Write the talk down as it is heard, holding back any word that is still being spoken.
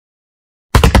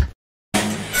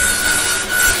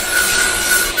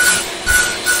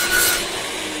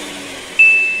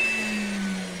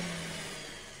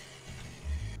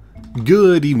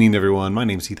Good evening, everyone. My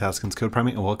name is Heath, Haskins, Code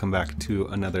Primate, and welcome back to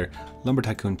another Lumber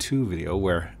Tycoon 2 video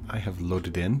where I have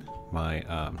loaded in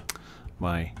my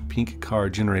my pink car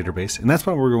generator base, and that's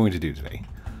what we're going to do today.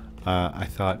 I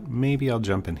thought maybe I'll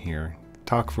jump in here,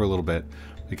 talk for a little bit,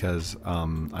 because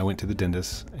I went to the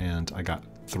dentist and I got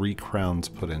 3 crowns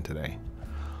put in today.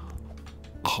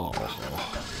 Oh,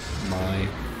 my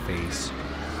face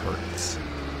hurts.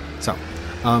 So,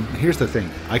 here's the thing.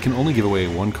 I can only give away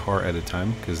 1 car at a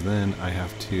time, because then I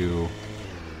have to...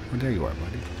 Oh, there you are,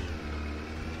 buddy.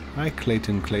 Hi,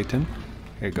 Clayton. Here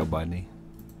you go, buddy.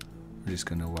 We're just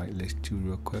going to whitelist you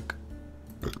real quick.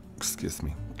 Excuse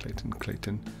me,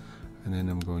 Clayton. And then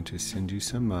I'm going to send you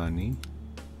some money.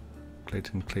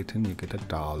 Clayton, you get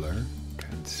 $1.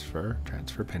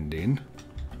 Transfer pending.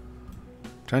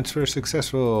 Transfer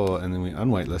successful. And then we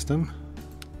unwhitelist them.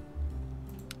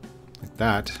 Like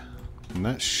that. And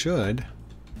that should...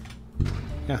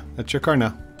 Yeah, that's your car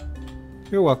now.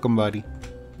 You're welcome, buddy.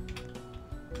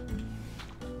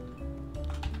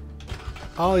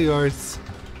 All yours.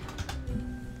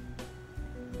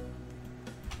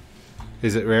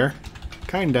 Is it rare?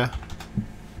 Kinda.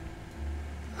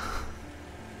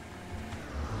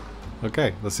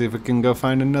 Okay, let's see if we can go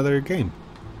find another game.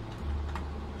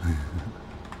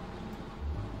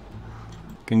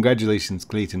 Congratulations,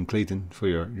 Clayton, for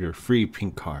your free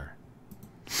pink car.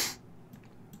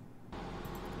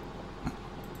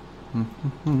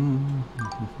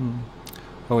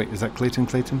 Oh wait, is that Clayton?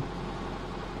 Clayton?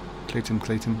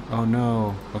 Oh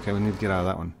no. Okay, we need to get out of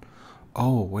that one.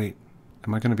 Oh wait,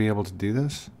 am I going to be able to do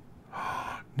this?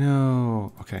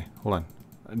 No. Okay, hold on.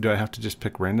 Do I have to just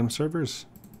pick random servers?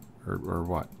 Or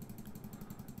what?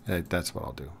 That's what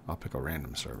I'll do. I'll pick a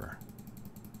random server.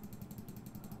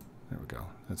 There we go.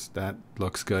 That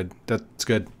looks good. That's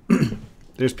good.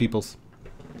 There's people's.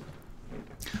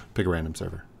 Pick a random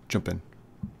server. Jump in.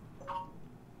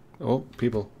 Oh,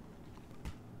 people.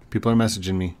 People are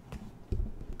messaging me.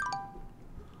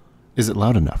 Is it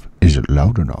loud enough? Is it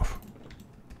loud enough?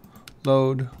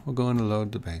 Load. We'll go in to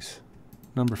load the base.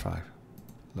 Number 5.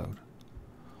 Load.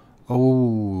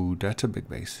 Oh, that's a big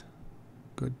base.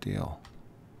 Good deal.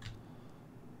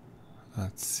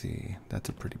 Let's see. That's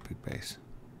a pretty big base.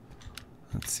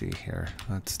 Let's see here.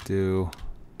 Let's do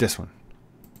this one.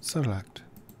 Select.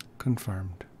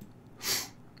 Confirmed.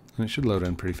 And it should load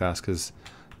in pretty fast because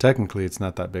technically it's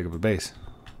not that big of a base.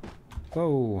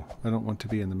 Whoa, I don't want to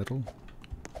be in the middle.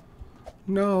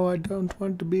 No, I don't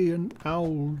want to be an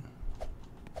owl.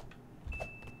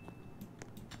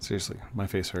 Seriously, my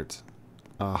face hurts.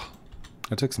 I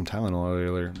took some Tylenol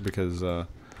earlier because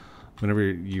whenever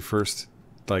you first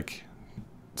like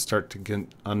start to get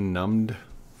unnumbed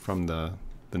from the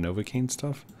Novocaine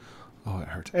stuff, oh, it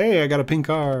hurts. Hey, I got a pink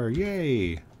car!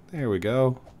 Yay! There we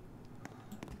go.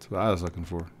 That's what I was looking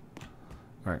for.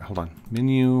 All right, hold on.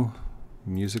 Menu,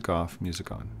 music off, music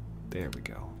on. There we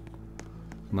go.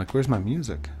 I'm like, where's my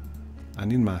music? I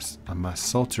need my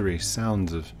sultry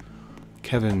sounds of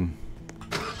Kevin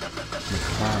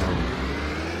McLeod.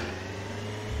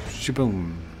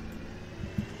 Shaboom.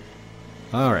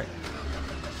 All right.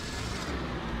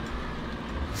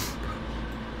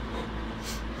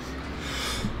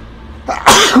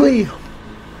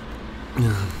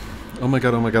 Oh my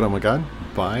god.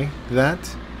 By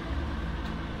that,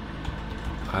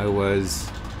 I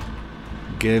was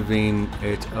giving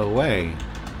it away.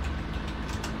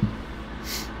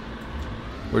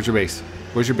 Where's your base?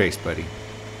 Where's your base, buddy?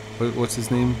 What's his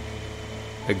name?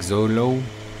 Exolo?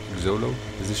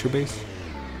 Is this your base?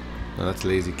 No, that's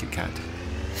Lazy Kit Kat.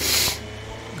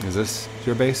 Is this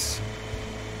your base?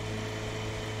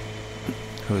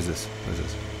 Who is this?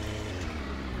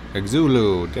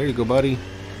 Exulu. There you go, buddy.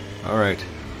 Alright.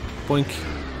 Boink.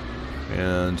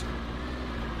 And...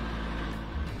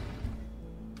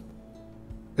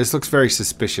 This looks very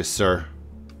suspicious, sir.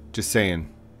 Just saying.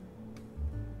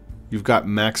 You've got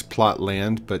max plot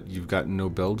land, but you've got no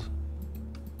build.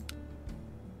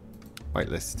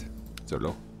 Whitelist.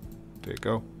 Zolo. There you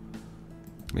go.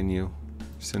 Menu.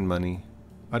 Send money.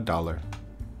 $1.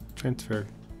 Transfer.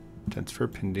 Transfer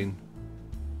pending.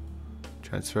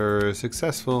 Transfer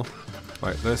successful.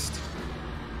 Whitelist.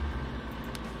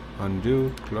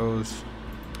 Undo. Close.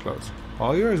 Close.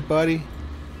 All yours, buddy.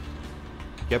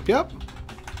 Yep.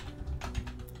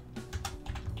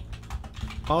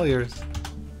 All yours.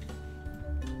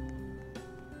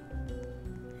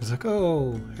 He's like,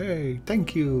 oh, hey,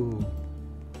 thank you.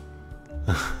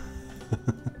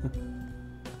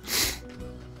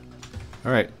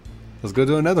 Alright, let's go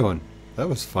do another one. That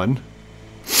was fun.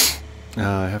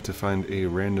 I have to find a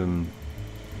random...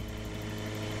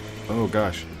 Oh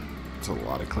gosh, it's a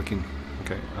lot of clicking.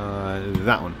 Okay,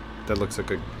 that one. That looks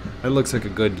like a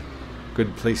good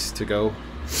place to go.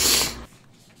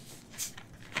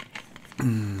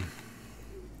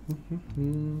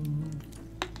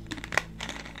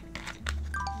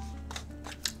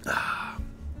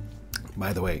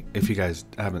 By the way, if you guys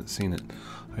haven't seen it,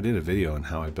 I did a video on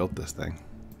how I built this thing.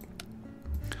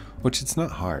 Which it's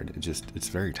not hard, it's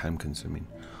very time consuming.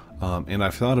 And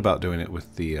I've thought about doing it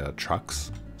with the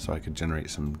trucks, so I could generate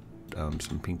some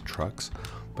pink trucks.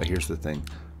 But here's the thing,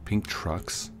 pink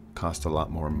trucks cost a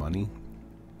lot more money.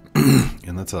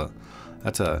 And that's a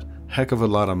heck of a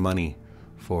lot of money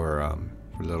for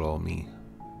little old me.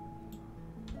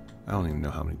 I don't even know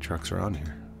how many trucks are on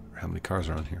here, or how many cars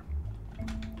are on here.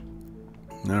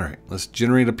 Alright, let's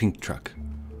generate a pink truck.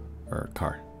 Or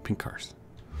car. Pink cars.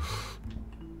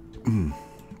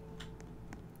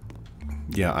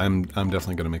 Yeah, I'm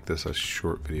definitely gonna make this a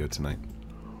short video tonight.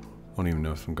 I don't even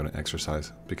know if I'm gonna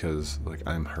exercise because like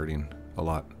I'm hurting a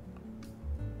lot.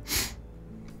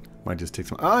 Might just take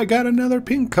some. I got another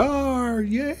pink car!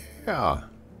 Yeah!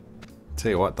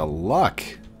 Tell you what, the luck,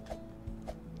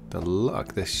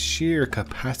 the sheer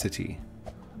capacity.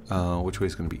 Which way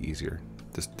is gonna be easier?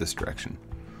 This direction.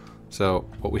 So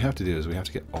what we have to do is we have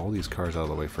to get all these cars out of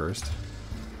the way first.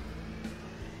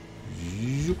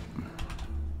 And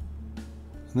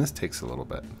this takes a little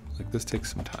bit. Like this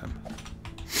takes some time.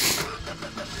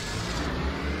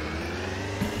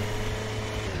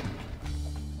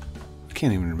 I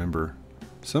can't even remember.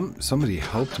 Somebody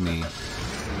helped me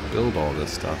build all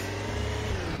this stuff.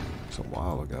 It was a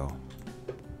while ago.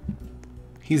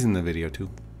 He's in the video too.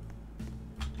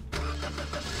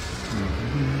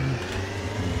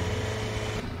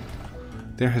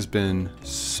 There has been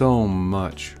so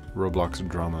much Roblox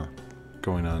drama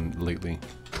going on lately.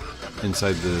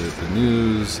 Inside the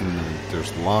news, and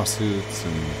there's lawsuits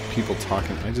and people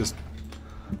talking.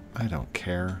 I don't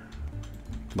care.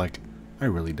 Like, I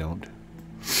really don't.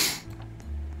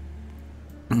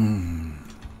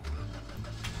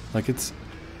 Like, it's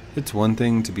one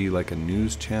thing to be like a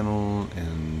news channel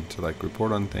and to like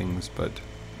report on things, but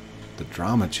the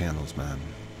drama channels, man.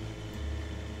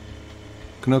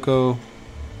 Kanoko,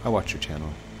 I watch your channel.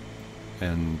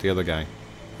 And the other guy,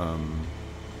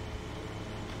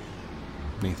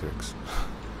 Matrix.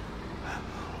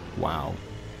 Wow.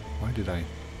 Why did I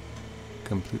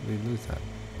completely lose that?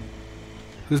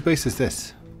 Whose base is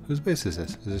this? Whose base is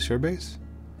this? Is this your base?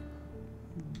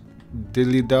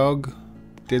 Dilly dog?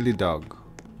 Dilly dog.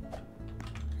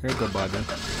 Here you go, buddy.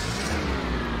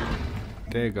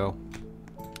 There you go.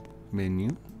 Menu.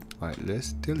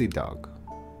 Whitelist. Dilly dog.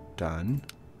 Done.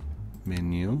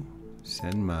 Menu.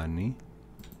 Send money.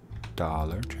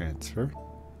 Dollar. Transfer.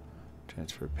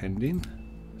 Transfer pending.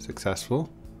 Successful.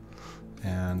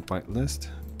 And whitelist.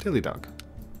 Dilly dog.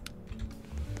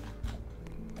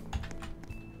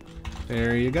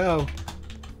 There you go.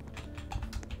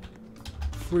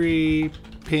 Free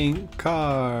pink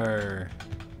car.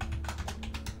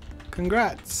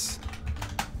 Congrats.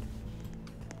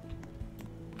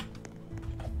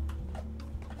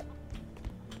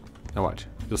 Now watch.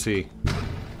 You'll see.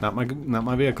 Not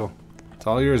my vehicle. It's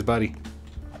all yours, buddy.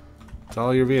 It's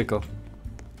all your vehicle.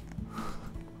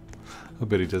 I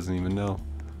bet he doesn't even know.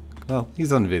 Well,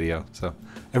 he's on video, so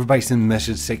everybody send a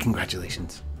message, say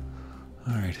congratulations.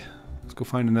 Alright, let's go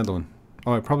find another one.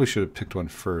 Oh, I probably should have picked one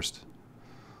first.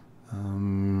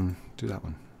 Do that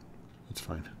one. That's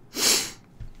fine.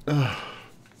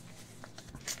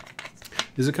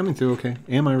 Is it coming through okay?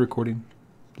 Am I recording?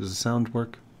 Does the sound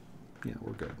work? Yeah,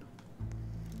 we're good.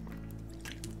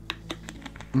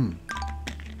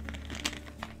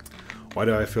 Why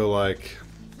do I feel like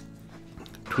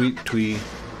Tweet Twee,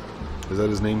 is that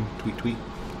his name? Tweet Tweet?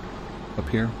 Up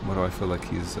here? Why do I feel like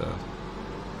he's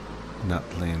not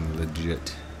playing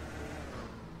legit?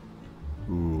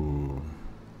 Ooh.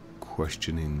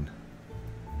 Questioning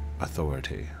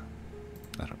authority.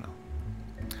 I don't know.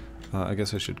 I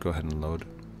guess I should go ahead and load.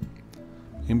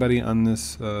 Anybody on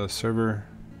this server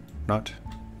not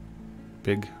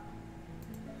big?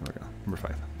 There we go. Number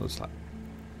 5. Load slot.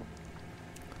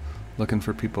 Looking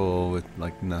for people with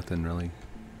like nothing really.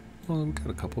 Well, we've got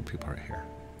a couple people right here.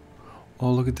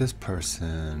 Oh, look at this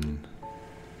person.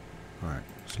 Alright,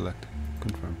 select.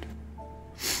 Confirmed.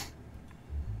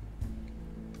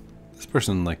 This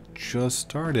person like just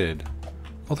started.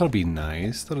 Oh, that'll be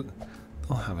nice. They'll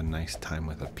have a nice time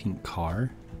with a pink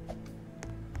car.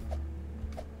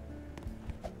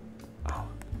 Oh.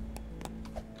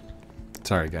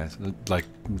 Sorry guys, like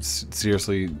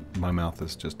seriously, my mouth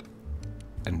is just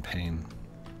in pain.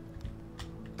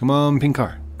 Come on, pink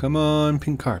car. Come on,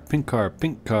 pink car, pink car,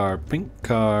 pink car, pink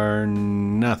car,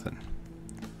 nothing.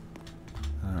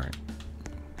 Alright.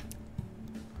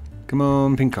 Come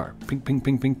on, pink car. Pink, pink,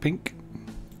 pink, pink, pink.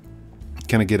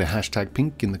 Can I get a hashtag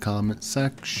pink in the comment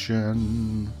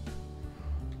section?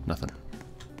 Nothing.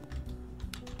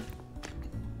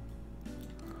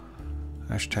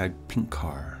 Hashtag pink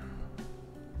car.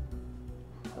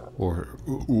 Or,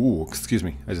 ooh, excuse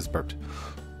me, I just burped.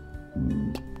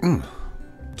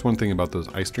 It's one thing about those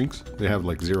ice drinks. They have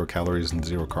like 0 calories and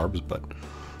 0 carbs, but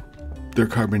they're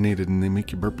carbonated and they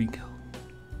make you burpy.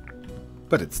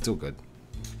 But it's still good.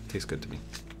 Tastes good to me.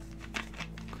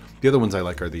 The other ones I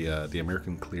like are the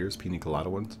American Clears, pina colada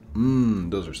ones.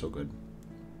 Those are so good.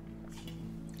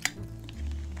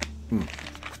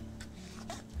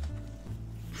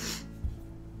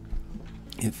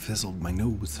 It fizzled my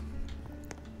nose.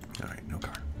 All right, no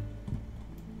car.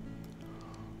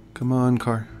 Come on,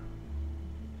 car.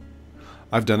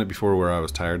 I've done it before where I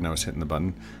was tired and I was hitting the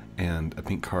button and a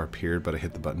pink car appeared, but I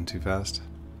hit the button too fast.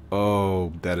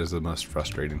 Oh, that is the most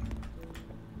frustrating.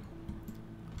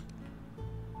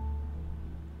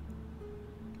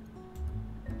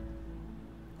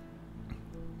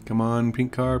 Come on,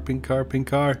 pink car, pink car, pink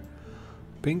car.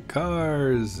 Pink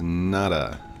cars,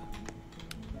 nada.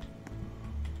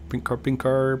 Pink car, pink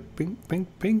car, pink, pink,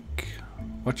 pink.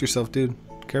 Watch yourself, dude.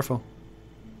 Careful.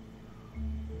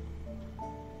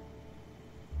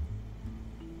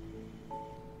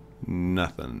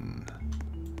 Nothing.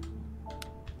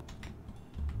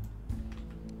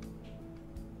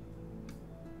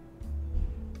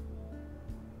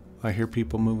 I hear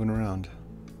people moving around.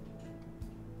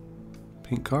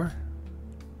 Pink car?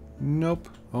 Nope.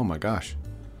 Oh my gosh.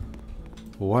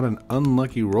 What an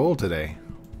unlucky roll today.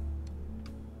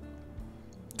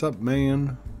 What's up,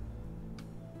 man?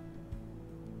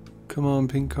 Come on,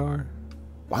 pink car.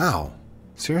 Wow.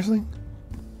 Seriously?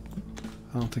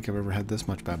 I don't think I've ever had this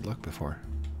much bad luck before.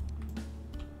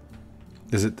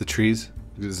 Is it the trees?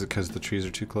 Is it because the trees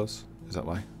are too close? Is that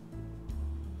why?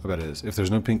 I bet it is. If there's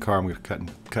no pink car, I'm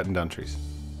cutting down trees.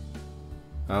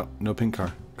 Oh, no pink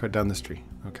car. Cut down this tree.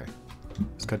 Okay.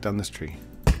 Let's cut down this tree.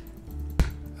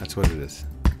 That's what it is.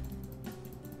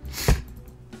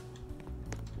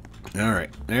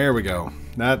 Alright, there we go.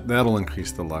 That'll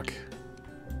increase the luck.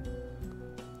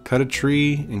 Cut a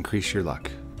tree, increase your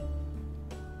luck.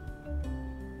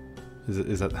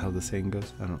 Is that how the saying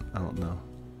goes? I don't know.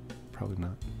 Probably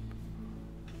not.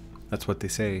 That's what they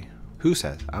say. Who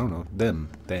says? I don't know.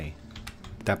 Them. They.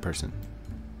 That person.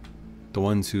 The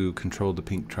ones who control the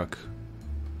pink truck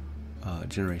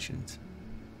generations.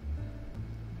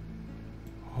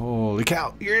 Holy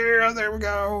cow. Yeah, there we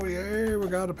go. Yeah, we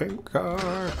got a pink car.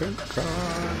 Pink car.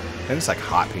 And it's like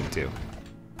hot pink too.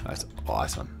 That's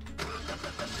awesome.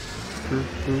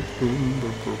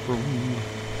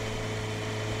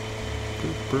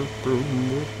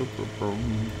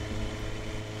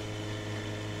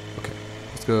 Okay,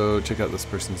 let's go check out this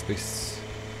person's base.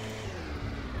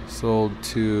 Sold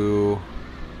to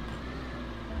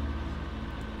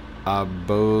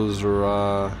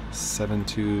Bozra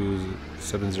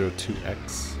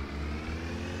 72702X.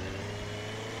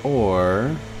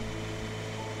 Or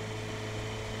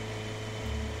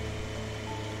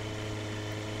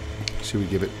should we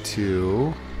give it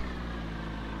to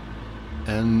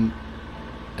N109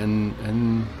 and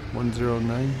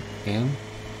 109,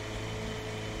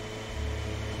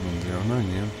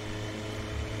 yeah.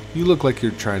 You look like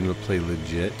you're trying to play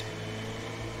legit.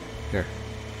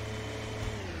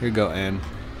 Here you go, Ann.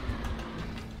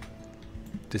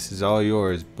 This is all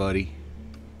yours, buddy.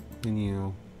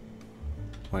 Menu.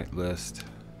 Whitelist.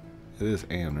 It is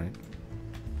Ann, right?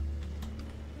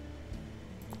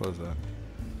 Close that.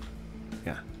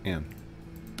 Yeah, Ann.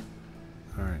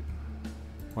 Alright.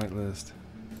 Whitelist.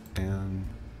 Ann.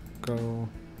 Go.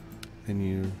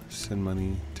 Menu. Send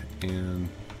money to Ann.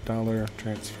 Dollar.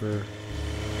 Transfer.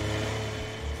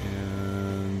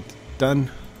 And done.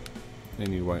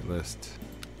 Menu whitelist.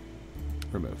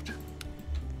 Removed.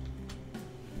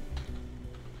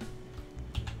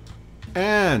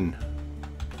 Ann!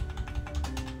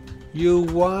 You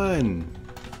won!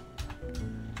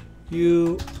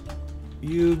 You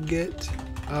get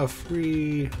a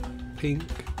free pink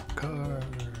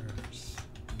cars.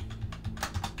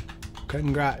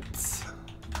 Congrats.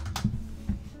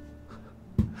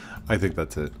 I think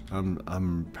that's it.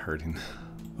 I'm hurting.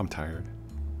 I'm tired.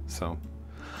 So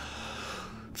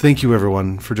thank you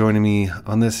everyone for joining me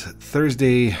on this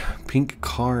Thursday pink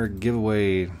car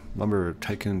giveaway. Lumber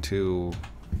Tycoon 2.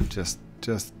 Just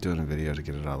doing a video to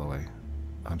get it out of the way.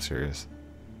 I'm serious.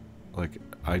 Like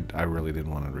I really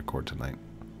didn't want to record tonight.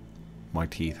 My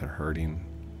teeth are hurting.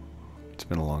 It's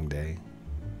been a long day.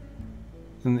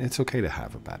 And it's okay to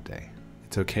have a bad day.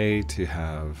 It's okay to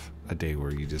have a day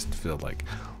where you just feel like,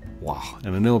 wow.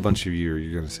 And I know a bunch of you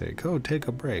you're going to say, go take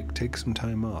a break, take some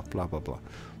time off, blah, blah, blah.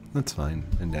 That's fine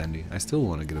and dandy. I still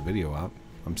want to get a video out.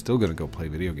 I'm still going to go play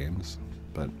video games,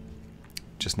 but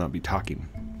just not be talking.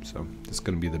 So that's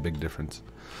going to be the big difference.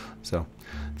 So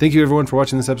thank you everyone for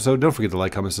watching this episode. Don't forget to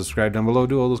like, comment, subscribe down below.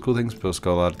 Do all those cool things. Post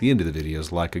call out at the end of the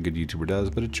videos like a good YouTuber does,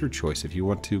 but it's your choice. If you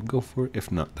want to, go for it.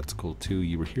 If not, that's cool too.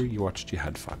 You were here, you watched, you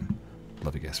had fun.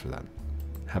 Love you guys for that.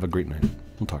 Have a great night.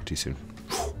 We'll talk to you soon.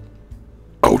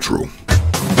 Outro.